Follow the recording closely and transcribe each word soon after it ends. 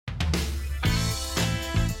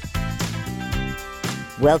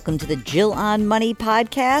Welcome to the Jill on Money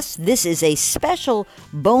podcast. This is a special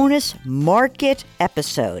bonus market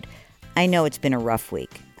episode. I know it's been a rough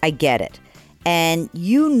week. I get it. And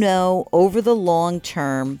you know, over the long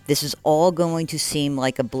term, this is all going to seem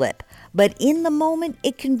like a blip. But in the moment,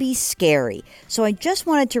 it can be scary. So I just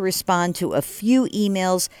wanted to respond to a few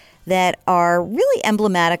emails that are really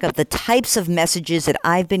emblematic of the types of messages that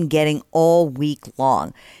I've been getting all week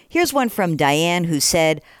long. Here's one from Diane who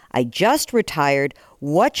said, I just retired.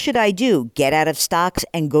 What should I do? Get out of stocks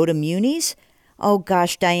and go to munis? Oh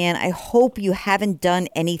gosh, Diane, I hope you haven't done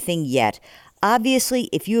anything yet. Obviously,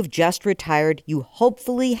 if you have just retired, you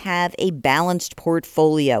hopefully have a balanced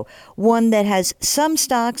portfolio, one that has some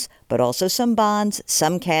stocks, but also some bonds,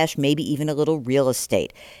 some cash, maybe even a little real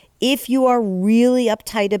estate. If you are really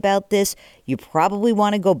uptight about this, you probably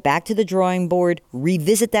want to go back to the drawing board,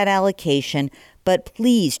 revisit that allocation, but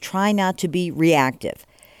please try not to be reactive.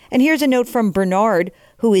 And here's a note from Bernard,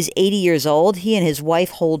 who is 80 years old. He and his wife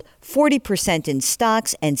hold 40% in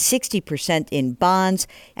stocks and 60% in bonds.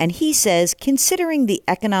 And he says, considering the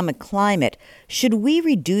economic climate, should we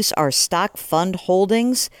reduce our stock fund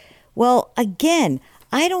holdings? Well, again,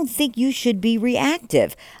 I don't think you should be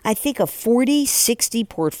reactive. I think a 40-60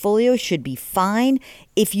 portfolio should be fine.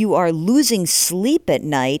 If you are losing sleep at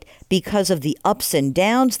night because of the ups and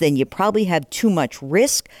downs, then you probably have too much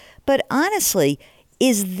risk. But honestly,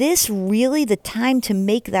 is this really the time to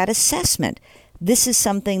make that assessment? This is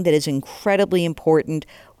something that is incredibly important.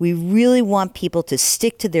 We really want people to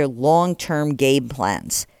stick to their long-term game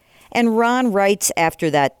plans. And Ron writes, after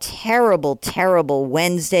that terrible, terrible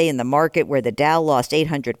Wednesday in the market where the Dow lost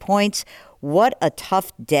 800 points, what a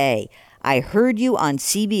tough day. I heard you on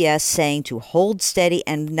CBS saying to hold steady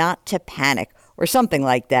and not to panic, or something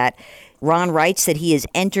like that. Ron writes that he has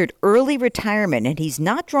entered early retirement and he's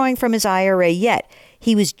not drawing from his IRA yet.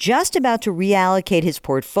 He was just about to reallocate his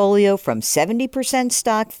portfolio from 70%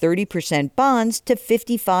 stock, 30% bonds to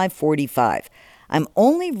 55-45. I'm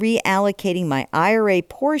only reallocating my IRA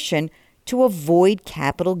portion to avoid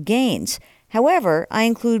capital gains. However, I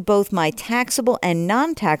include both my taxable and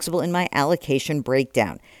non-taxable in my allocation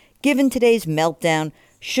breakdown. Given today's meltdown,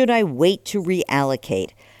 should I wait to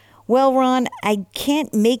reallocate? Well, Ron, I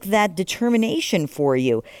can't make that determination for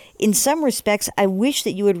you. In some respects, I wish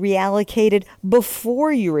that you had reallocated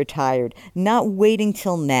before you retired, not waiting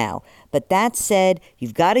till now. But that said,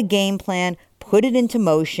 you've got a game plan, put it into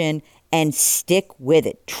motion, and stick with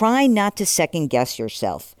it. Try not to second guess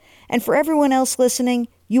yourself. And for everyone else listening,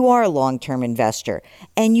 you are a long-term investor,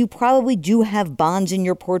 and you probably do have bonds in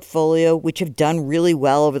your portfolio which have done really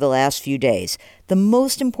well over the last few days. The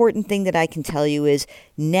most important thing that I can tell you is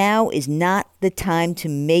now is not the time to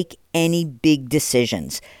make any big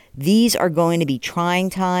decisions. These are going to be trying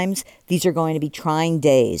times. These are going to be trying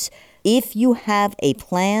days. If you have a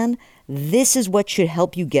plan, this is what should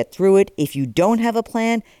help you get through it. If you don't have a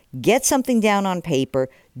plan, get something down on paper.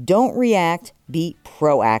 Don't react. Be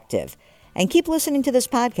proactive. And keep listening to this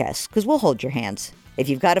podcast because we'll hold your hands. If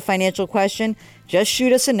you've got a financial question, just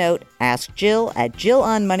shoot us a note. Ask Jill at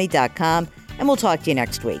JillOnMoney.com, and we'll talk to you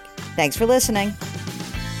next week. Thanks for listening.